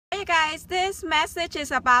guys, this message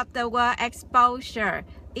is about the word exposure.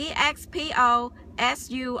 E-X-P-O-S-U-R-E.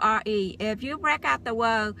 If you break out the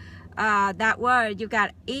word, that word, you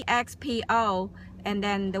got E-X-P-O and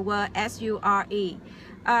then the word S-U-R-E.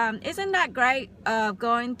 Isn't that great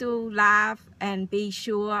going through life and be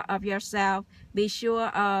sure of yourself? Be sure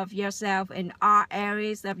of yourself in all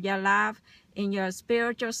areas of your life, in your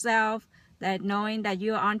spiritual self, that knowing that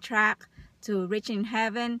you're on track to reaching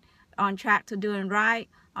heaven, on track to doing right,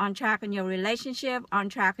 on track in your relationship, on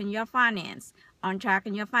track in your finance, on track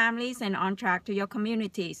in your families, and on track to your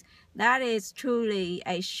communities. That is truly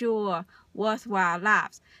a sure, worthwhile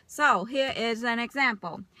life. So here is an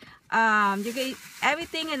example.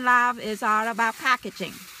 Everything in life is all about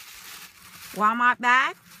packaging. Walmart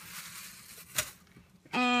bag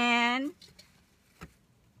and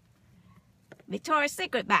Victoria's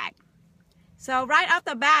Secret bag. So right off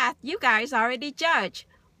the bat, you guys already judge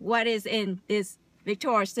what is in this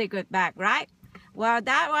Victoria's Secret bag, right? Well,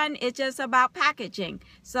 that one is just about packaging.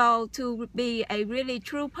 So to be a really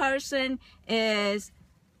true person is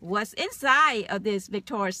what's inside of this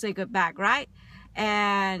Victoria's Secret bag, right?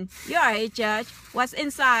 And you already judge what's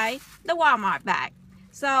inside the Walmart bag.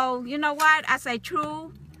 So you know what? I say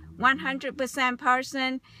true 100%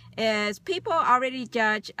 person is people already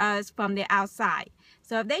judge us from the outside.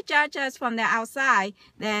 So if they judge us from the outside,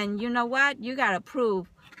 then you know what? You got to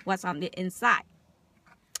prove what's on the inside.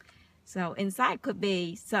 So inside could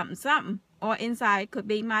be something, or inside could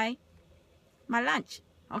be my lunch.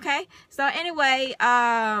 Okay? So anyway,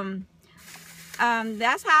 that's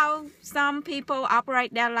how some people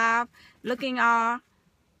operate their life, looking at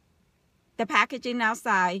the packaging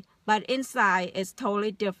outside, but inside is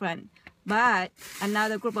totally different. But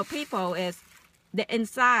another group of people is the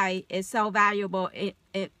inside is so valuable,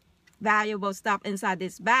 valuable stuff inside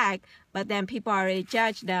this bag, but then people already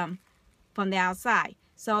judge them from the outside.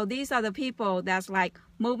 So these are the people that's like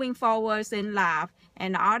moving forwards in life,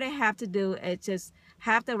 and all they have to do is just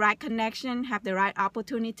have the right connection, have the right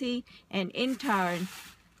opportunity, and in turn,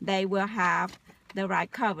 they will have the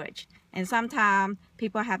right coverage. And sometimes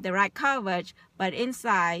people have the right coverage, but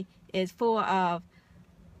inside is full of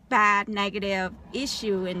bad, negative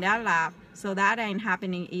issue in their life. So that ain't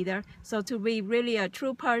happening either. So to be really a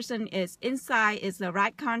true person is inside is the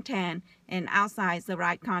right content and outside is the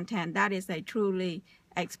right content. That is a truly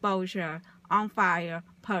exposure, on fire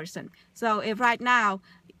person. So if right now,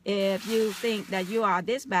 if you think that you are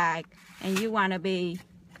this bag and you want to be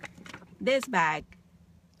this bag,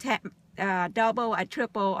 double or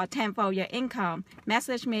triple or tenfold your income,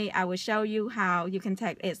 message me. I will show you how you can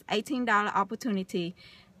take it's $18 opportunity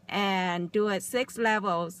and do it 6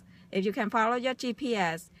 levels. If you can follow your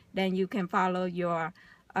GPS, then you can follow your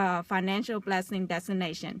financial blessing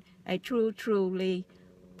destination. A truly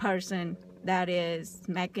person that is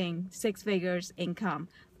making 6 figures income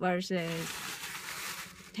versus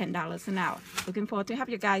 $10 an hour. Looking forward to help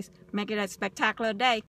you guys make it a spectacular day.